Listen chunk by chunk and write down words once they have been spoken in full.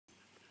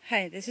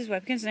Hi, this is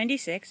webkinz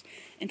 96,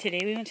 and today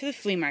we went to the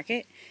flea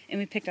market, and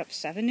we picked up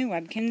 7 new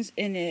webkins,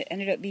 and it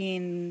ended up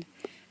being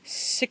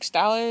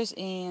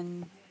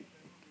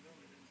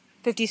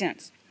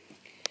 $6.50.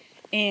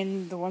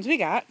 And the ones we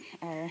got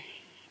are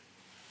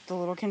the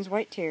Littlekins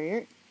White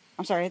Terrier.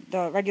 I'm sorry,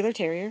 the regular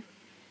terrier.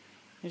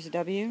 There's a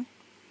W,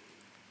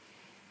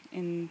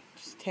 and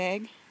just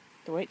tag,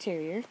 the White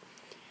Terrier.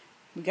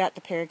 We got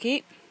the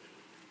parakeet,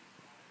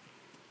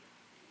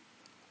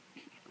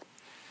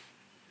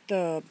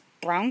 the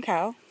brown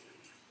cow,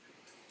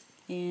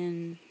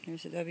 and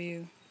there's a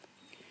W.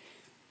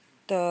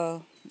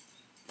 What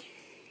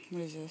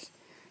is this?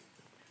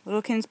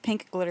 Littlekins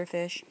pink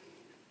glitterfish.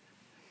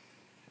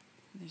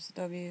 There's the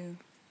W.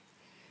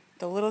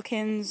 The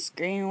Littlekins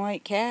gray and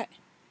white cat.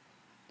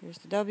 There's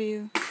the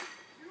W.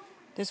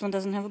 This one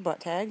doesn't have a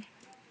butt tag.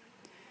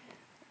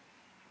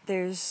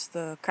 There's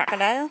the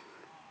crocodile.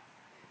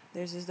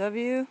 There's his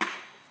W.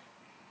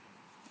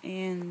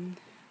 And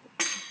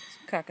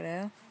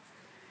crocodile.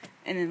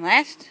 And then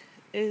last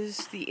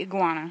is the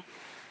iguana.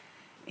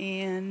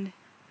 And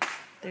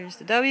there's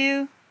the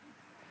W.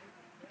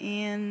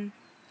 And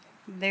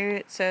there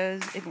it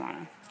says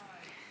iguana.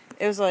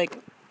 It was like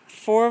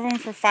 4 of them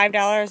for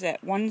 $5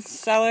 at one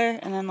seller,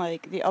 and then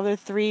like the other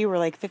 3 were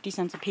like 50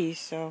 cents a piece.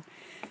 So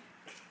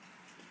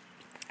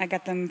I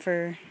got them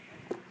for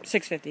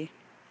 $6.50.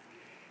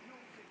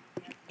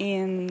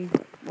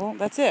 And well,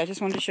 that's it. I just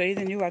wanted to show you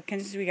the new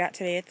webkins we got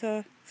today at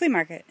the flea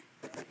market.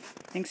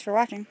 Thanks for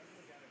watching.